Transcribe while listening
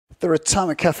The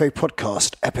Retirement Cafe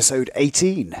Podcast, Episode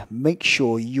 18. Make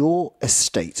sure your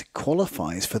estate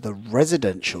qualifies for the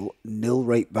Residential Nil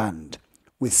Rate Band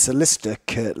with solicitor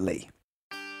Kurt Lee.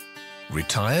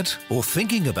 Retired or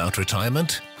thinking about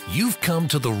retirement? You've come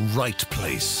to the right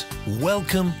place.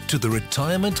 Welcome to the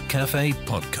Retirement Cafe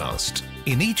Podcast.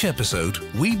 In each episode,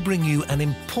 we bring you an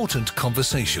important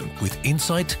conversation with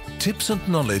insight, tips and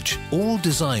knowledge, all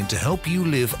designed to help you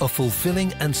live a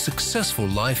fulfilling and successful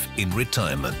life in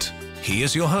retirement.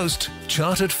 Here's your host,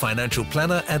 Chartered Financial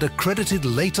Planner and Accredited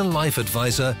Later Life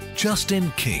Advisor,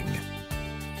 Justin King.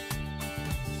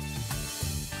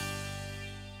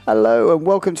 Hello and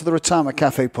welcome to the Retirement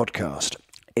Cafe Podcast.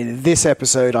 In this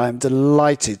episode, I am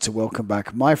delighted to welcome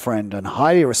back my friend and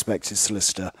highly respected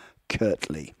solicitor, Kurt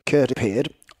Lee. Kurt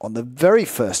appeared on the very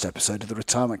first episode of the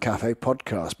Retirement Cafe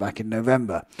podcast back in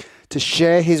November to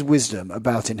share his wisdom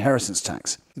about inheritance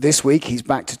tax. This week, he's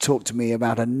back to talk to me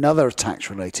about another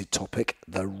tax-related topic,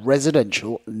 the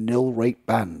Residential Nil Rate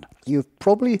Band. You've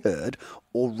probably heard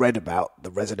or read about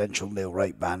the Residential Nil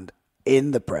Rate Band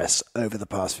in the press over the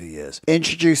past few years.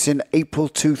 Introduced in April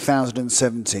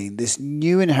 2017, this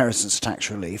new inheritance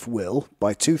tax relief will,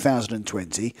 by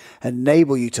 2020,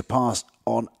 enable you to pass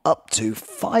on up to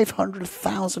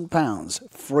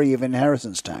 £500,000 free of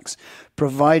inheritance tax,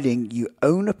 providing you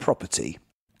own a property.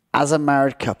 As a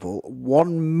married couple,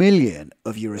 1 million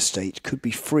of your estate could be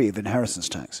free of inheritance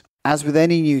tax. As with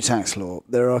any new tax law,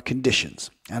 there are conditions,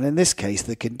 and in this case,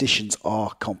 the conditions are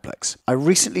complex. I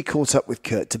recently caught up with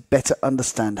Kurt to better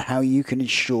understand how you can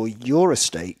ensure your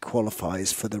estate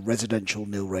qualifies for the Residential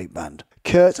Nil Rate Band.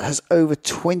 Kurt has over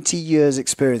 20 years'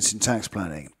 experience in tax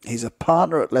planning. He's a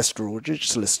partner at Lester Aldridge,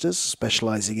 solicitors,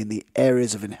 specialising in the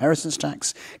areas of inheritance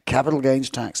tax, capital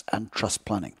gains tax, and trust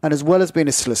planning. And as well as being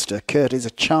a solicitor, Kurt is a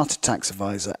chartered tax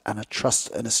advisor and a trust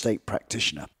and estate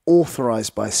practitioner,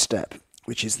 authorised by STEP,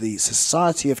 which is the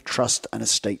Society of Trust and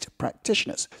Estate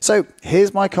Practitioners. So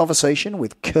here's my conversation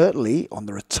with Kurt Lee on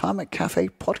the Retirement Cafe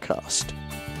podcast.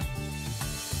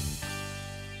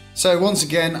 So once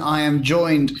again, I am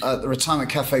joined at the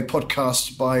Retirement Cafe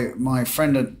podcast by my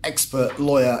friend and expert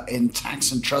lawyer in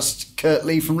tax and trust, Kurt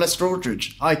Lee from Lester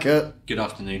Aldridge. Hi, Kurt. Good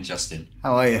afternoon, Justin.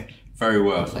 How are you? Very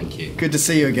well, thank you. Good to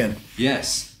see you again.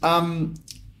 Yes.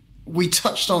 We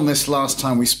touched on this last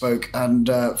time we spoke, and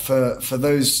for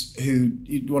those who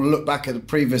want to look back at the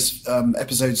previous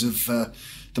episodes of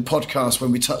the podcast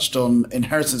when we touched on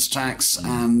inheritance tax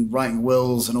and writing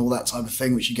wills and all that type of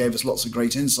thing, which you gave us lots of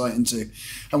great insight into.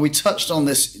 And we touched on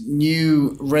this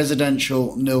new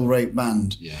residential nil rate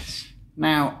band. Yes.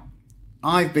 Now,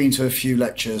 I've been to a few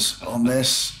lectures on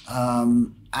this,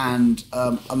 and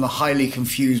I'm highly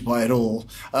confused by it all.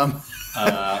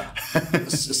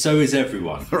 So is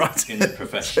everyone right. in the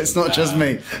profession. It's not just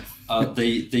me.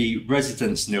 The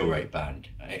Residence Nil Rate Band,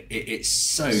 it's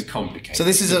so complicated. So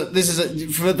this is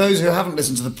for those who haven't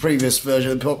listened to the previous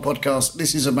version of the podcast,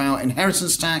 this is about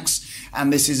inheritance tax,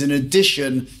 and this is in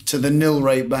addition to the nil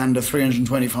rate band of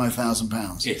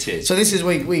 £325,000. It is. So this is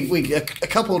a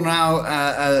couple now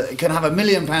can have £1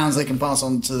 million they can pass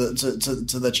on to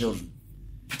their children.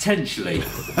 Potentially,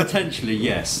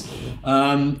 yes.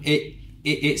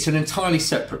 It's an entirely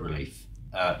separate relief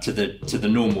to the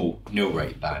normal nil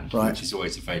rate band, right, which is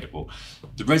always available.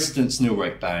 The Residence Nil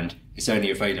Rate Band is only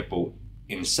available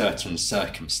in certain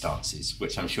circumstances,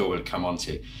 which I'm sure we'll come on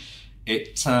to.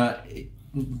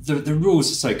 The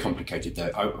rules are so complicated, though.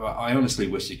 I honestly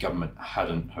wish the government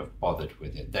hadn't have bothered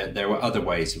with it. There were other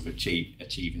ways of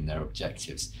achieving their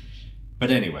objectives.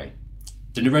 But anyway,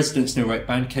 the Residence Nil Rate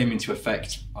Band came into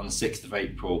effect on the 6th of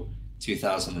April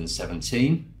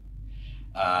 2017.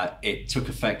 It took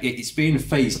effect, it's been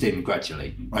phased in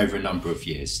gradually over a number of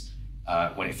years.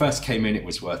 When it first came in, it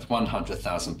was worth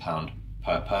 £100,000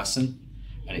 per person,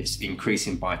 and it's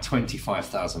increasing by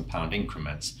 £25,000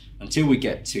 increments until we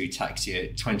get to tax year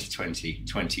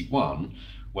 2020-21,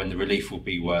 when the relief will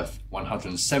be worth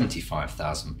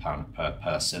 £175,000 per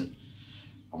person.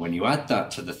 And when you add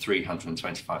that to the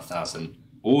 £325,000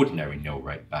 ordinary nil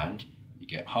rate band, you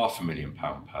get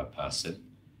 £500,000 per person.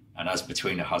 And as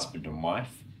between a husband and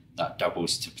wife, that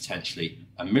doubles to potentially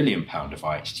 £1 million of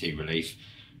IHT relief,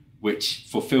 which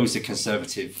fulfills the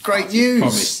Conservative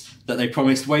promise that they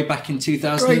promised way back in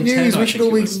 2010. Great news, we should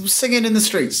all be singing in the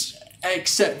streets.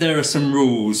 Except there are some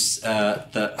rules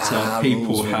that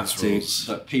people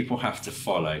have to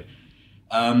follow.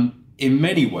 In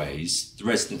many ways, the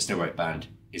Residence Nil Rate Band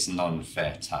is an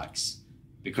unfair tax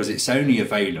because it's only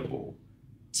available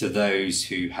to those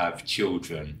who have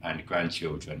children and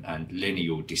grandchildren and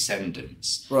lineal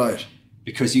descendants. Right.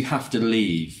 Because you have to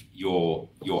leave your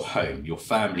home, your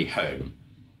family home,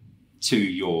 to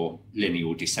your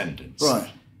lineal descendants. Right.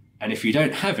 And if you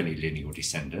don't have any lineal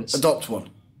descendants, Adopt one.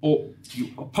 or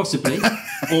possibly,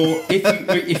 or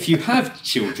if you have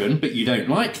children but you don't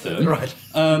like them, Right.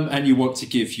 And you want to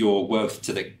give your wealth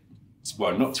to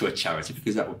not to a charity,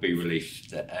 because that would be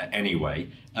relief anyway,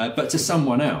 but to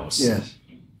someone else, Yes.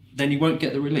 then you won't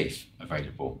get the relief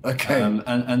available. Okay.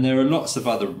 And there are lots of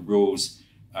other rules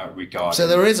regarding. So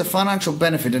there is a financial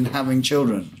benefit in having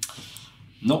children.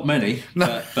 Not many,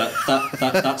 but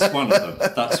that's one of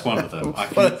them. That's one of them.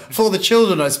 Well, for the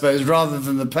children, I suppose, rather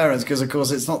than the parents, because of course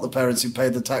it's not the parents who pay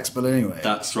the tax bill anyway.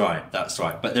 That's right.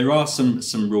 But there are some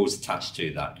rules attached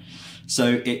to that.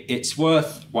 So it's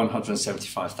worth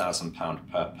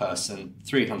 £175,000 per person,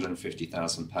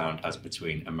 £350,000 as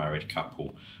between a married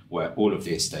couple, where all of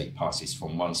the estate passes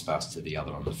from one spouse to the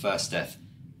other on the first death,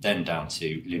 then down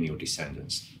to lineal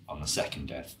descendants on the second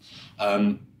death.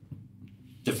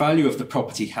 The value of the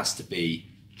property has to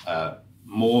be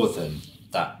more than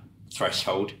that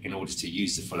threshold in order to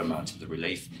use the full amount of the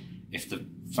relief. If the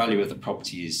value of the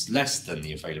property is less than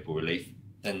the available relief,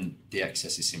 then the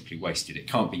excess is simply wasted. It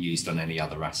can't be used on any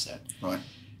other asset. Right.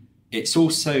 It's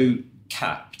also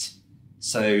capped.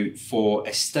 So for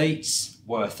estates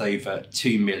worth over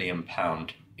 £2 million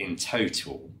in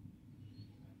total,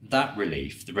 that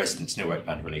relief, the Residence Nil Rate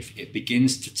Band relief, it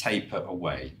begins to taper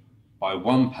away by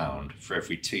 £1 for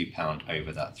every £2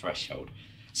 over that threshold.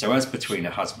 So as between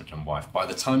a husband and wife, by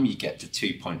the time you get to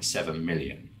 2.7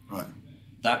 million, Right.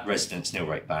 that Residence Nil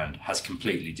Rate Band has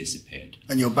completely disappeared.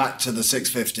 And you're back to the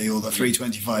 650 or the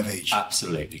 325 each.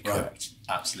 Absolutely correct.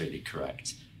 Right. Absolutely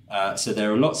correct. So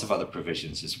there are lots of other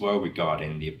provisions as well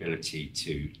regarding the ability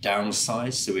to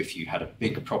downsize. So if you had a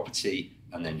big property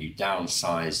and then you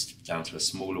downsized down to a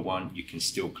smaller one, you can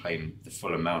still claim the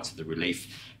full amount of the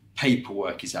relief.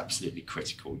 Paperwork is absolutely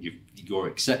critical. Your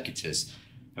executors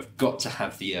have got to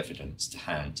have the evidence to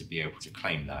hand to be able to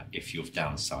claim that if you've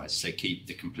downsized. So keep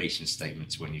the completion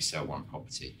statements when you sell one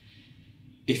property.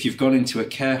 If you've gone into a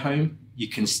care home, you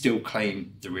can still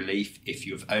claim the relief if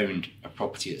you've owned a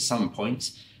property at some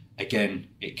point. Again,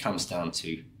 it comes down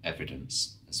to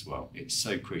evidence as well. It's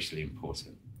so crucially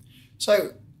important.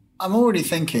 So I'm already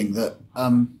thinking that,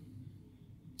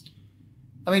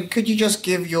 could you just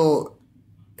give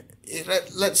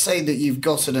let's say that you've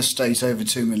got an estate over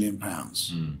 £2 million.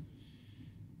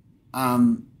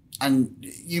 And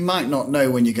you might not know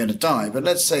when you're going to die, but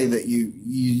let's say that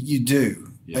you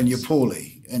do, yes. And you're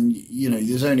poorly, and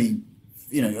there's only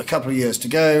a couple of years to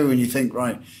go, and you think,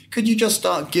 right, could you just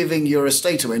start giving your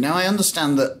estate away? Now I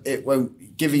understand that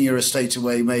giving your estate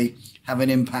away may have an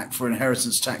impact for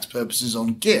inheritance tax purposes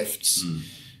on gifts,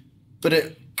 but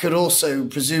it could also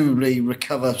presumably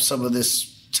recover some of this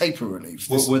taper relief.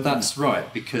 Well, that's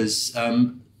right, because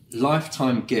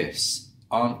lifetime gifts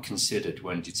aren't considered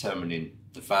when determining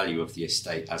the value of the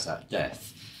estate as at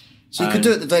death. So you could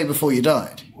do it the day before you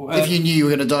died, if you knew you were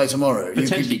going to die tomorrow.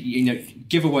 Potentially,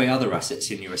 give away other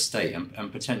assets in your estate,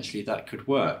 and potentially that could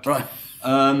work. Right.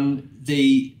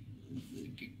 The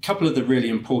couple of the really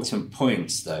important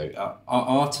points, though,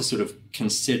 are to sort of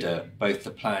consider both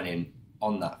the planning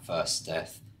on that first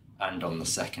death and on the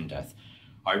second death.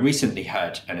 I recently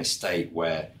had an estate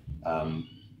where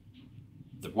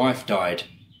the wife died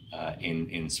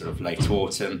in sort of late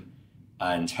autumn,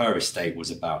 and her estate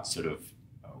was about sort of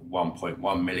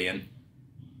 1.1 million.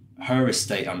 Her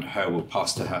estate under her will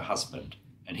pass to her husband,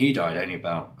 and he died only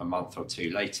about a month or two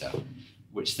later,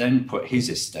 which then put his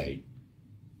estate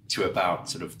to about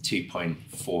sort of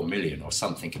 2.4 million or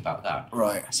something about that.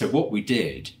 Right. So what we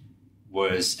did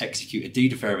was execute a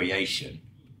deed of variation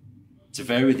to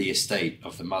vary the estate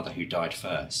of the mother who died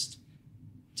first,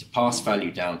 to pass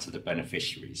value down to the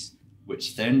beneficiaries,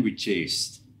 which then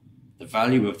reduced the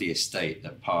value of the estate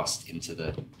that passed into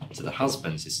the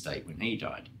husband's estate when he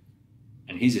died.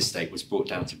 And his estate was brought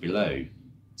down to below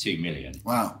 2 million.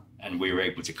 Wow. And we were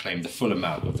able to claim the full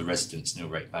amount of the Residence Nil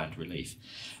Rate Band relief.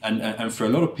 And for a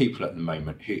lot of people at the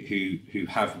moment who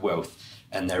have wealth,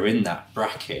 and they're in that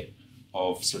bracket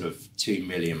of sort of 2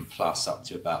 million plus up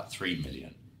to about 3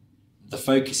 million, the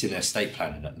focus in their estate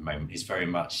planning at the moment is very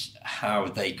much how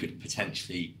they could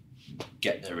potentially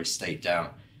get their estate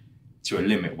down to a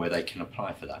limit where they can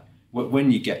apply for that.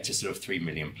 When you get to sort of 3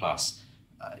 million plus,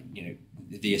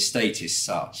 the estate is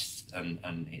such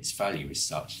and its value is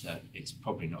such that it's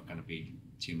probably not going to be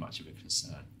too much of a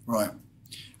concern. Right.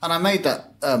 And I made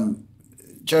that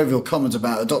jovial comment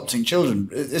about adopting children.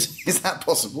 Is that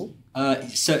possible?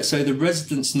 So the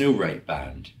Residence Nil Rate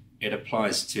Band, it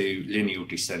applies to lineal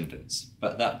descendants,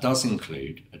 but that does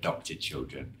include adopted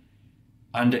children,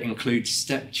 and it includes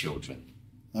stepchildren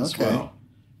as well.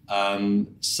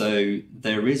 So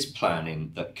there is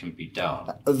planning that can be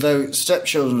done. Though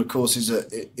stepchildren, of course,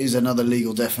 is another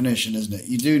legal definition, isn't it?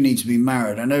 You do need to be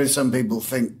married. I know some people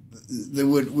think they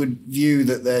would view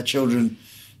that their children,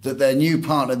 that their new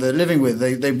partner they're living with,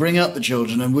 they bring up the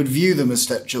children and would view them as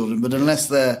stepchildren, but unless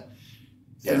they're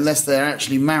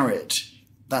actually married,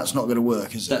 that's not going to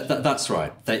work, is it? That's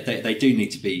right. They do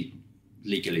need to be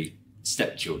legally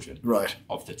stepchildren, right,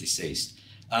 of the deceased.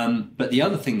 But the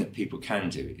other thing that people can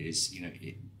do is,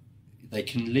 they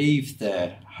can leave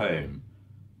their home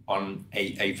on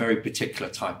a very particular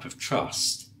type of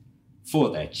trust for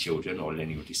their children or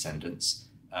lineal descendants,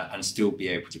 and still be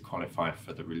able to qualify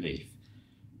for the relief.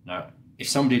 Now, if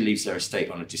somebody leaves their estate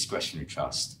on a discretionary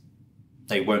trust,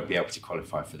 they won't be able to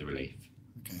qualify for the relief.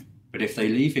 Okay. But if they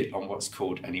leave it on what's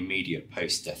called an immediate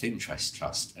post-death interest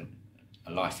trust,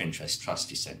 a life interest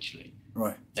trust essentially,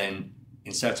 right, then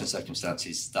in certain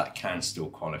circumstances that can still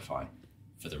qualify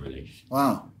for the relief.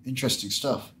 Wow, interesting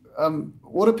stuff.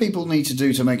 What do people need to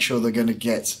do to make sure they're going to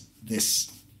get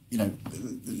this,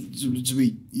 to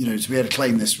be able to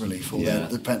claim this relief, or their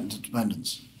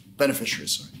dependents,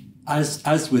 beneficiaries, sorry?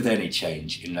 As with any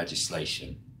change in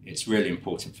legislation, it's really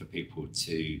important for people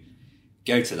to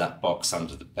go to that box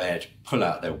under the bed, pull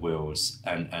out their wills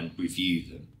and review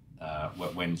them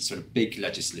when sort of big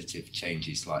legislative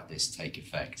changes like this take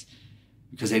effect,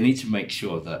 because they need to make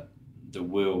sure that the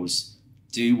wills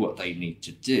do what they need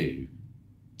to do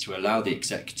to allow the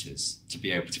executors to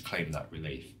be able to claim that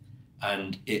relief.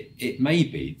 And it may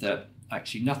be that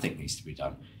actually nothing needs to be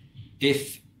done.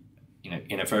 If,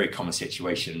 in a very common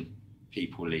situation,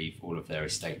 people leave all of their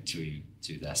estate to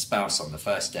their spouse on the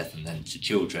first death and then to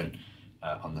children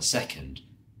on the second,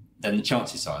 then the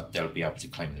chances are they'll be able to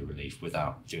claim the relief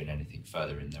without doing anything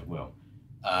further in their will.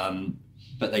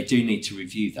 But they do need to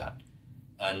review that.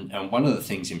 And one of the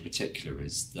things in particular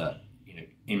is that,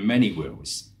 in many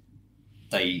wills,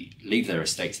 they leave their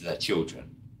estate to their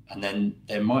children, and then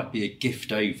there might be a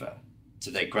gift over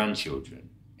to their grandchildren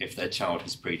if their child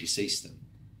has predeceased them.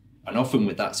 And often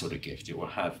with that sort of gift, it will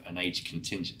have an age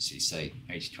contingency, say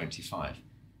age 25.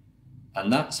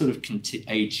 And that sort of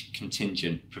age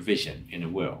contingent provision in a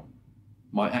will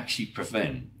might actually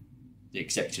prevent the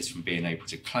executors from being able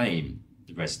to claim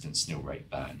the Residence Nil Rate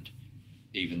Band,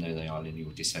 even though they are lineal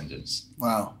descendants.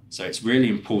 Wow. So it's really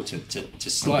important to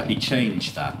slightly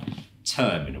change that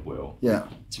term in a will,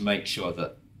 to make sure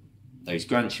that those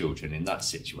grandchildren in that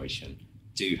situation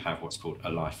do have what's called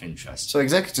a life interest. So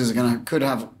executors could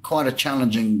have quite a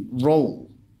challenging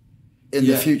role in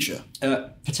the future.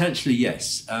 Potentially,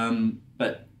 yes.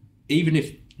 But even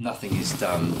if nothing is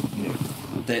done,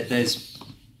 there's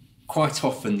quite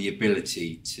often the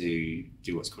ability to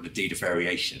do what's called a deed of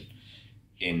variation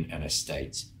in an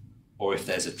estate, or if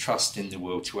there's a trust in the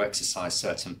will, to exercise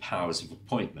certain powers of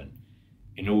appointment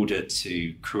in order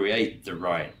to create the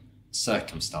right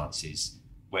circumstances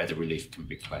where the relief can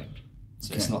be claimed.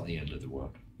 So It's not the end of the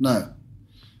world. No.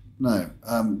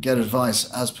 Get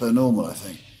advice as per normal, I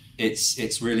think.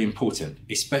 It's really important,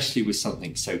 especially with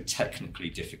something so technically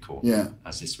difficult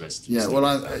as this residence. Yeah, well,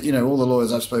 all the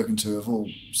lawyers I've spoken to have all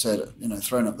said,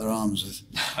 thrown up their arms with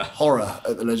horror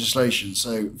at the legislation.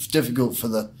 So it's difficult for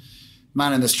the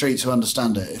man in the street to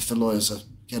understand it if the lawyers are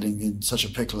getting in such a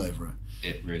pickle over it.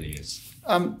 It really is.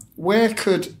 Where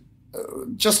could,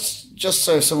 just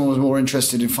so someone was more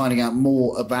interested in finding out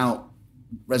more about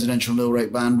residential nil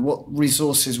rate band, what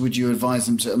resources would you advise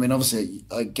them to? I mean, obviously,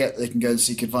 I get they can go and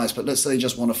seek advice, but let's say they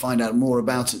just want to find out more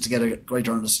about it to get a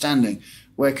greater understanding.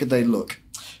 Where could they look?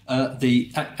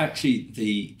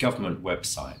 The government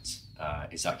website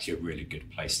is actually a really good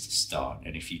place to start.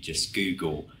 And if you just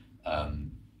Google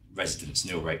Residence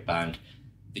Nil Rate Band,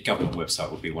 the government website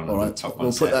will be one of the top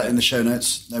ones. We'll put that in the show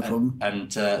notes, no problem.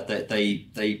 And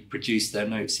they produce their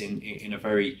notes in a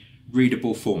very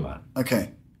readable format.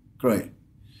 Okay, great.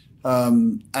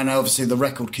 And obviously the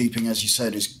record keeping, as you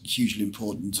said, is hugely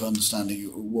important to understanding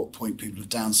at what point people have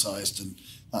downsized and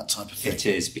that type of thing. It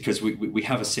is, because we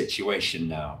have a situation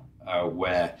now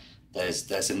where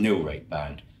there's a nil rate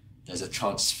band, there's a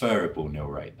transferable nil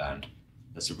rate band,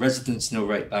 there's a residence nil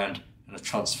rate band and a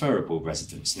transferable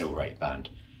residence nil rate band.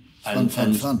 And,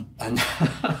 fun. And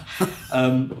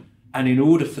in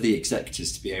order for the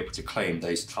executors to be able to claim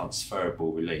those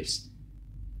transferable reliefs,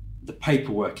 the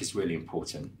paperwork is really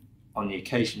important. On the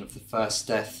occasion of the first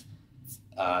death,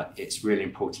 it's really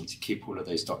important to keep all of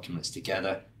those documents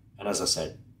together. And as I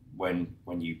said, when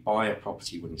you buy a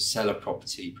property, when you sell a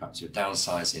property, perhaps you're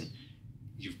downsizing,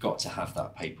 you've got to have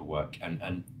that paperwork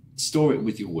and store it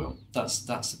with your will. That's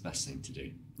the best thing to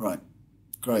do. Right,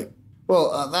 great.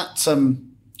 Well, that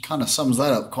kind of sums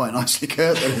that up quite nicely,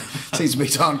 Kurt. It seems to be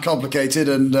darn complicated,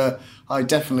 and I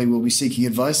definitely will be seeking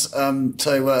advice.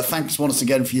 So thanks once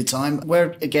again for your time.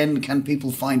 Where, again, can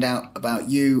people find out about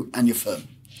you and your firm?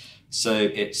 So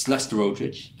it's Lester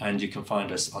Aldridge, and you can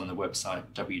find us on the website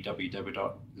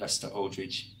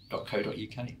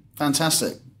www.lesteraldridge.co.uk.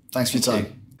 Fantastic. Thanks for your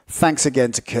time. Thanks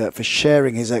again to Kurt for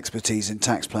sharing his expertise in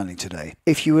tax planning today.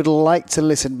 If you would like to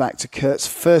listen back to Kurt's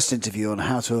first interview on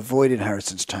how to avoid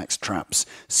inheritance tax traps,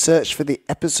 search for the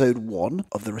episode 1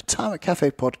 of the Retirement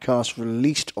Cafe podcast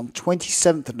released on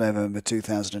 27th of November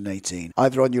 2018,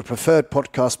 either on your preferred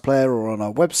podcast player or on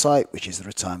our website, which is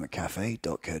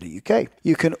theretirementcafe.co.uk.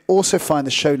 You can also find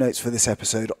the show notes for this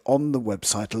episode on the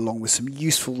website along with some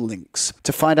useful links.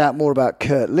 To find out more about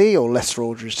Kurt Lee or Lester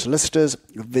Aldridge Solicitors,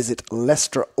 visit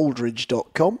lesteraldridge.com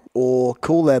or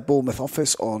call their Bournemouth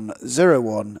office on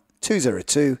 01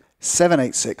 202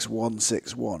 786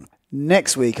 161.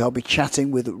 Next week, I'll be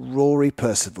chatting with Rory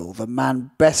Percival, the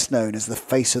man best known as the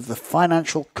face of the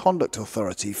Financial Conduct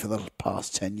Authority for the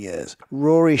past 10 years.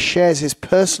 Rory shares his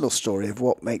personal story of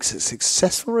what makes a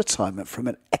successful retirement from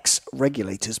an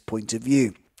ex-regulator's point of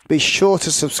view. Be sure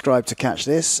to subscribe to catch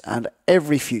this and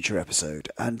every future episode.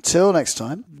 Until next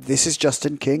time, this is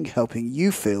Justin King helping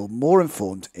you feel more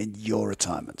informed in your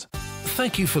retirement.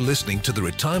 Thank you for listening to the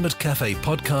Retirement Cafe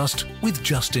podcast with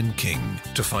Justin King.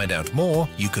 To find out more,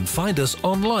 you can find us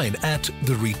online at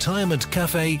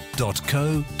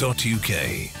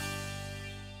theretirementcafe.co.uk.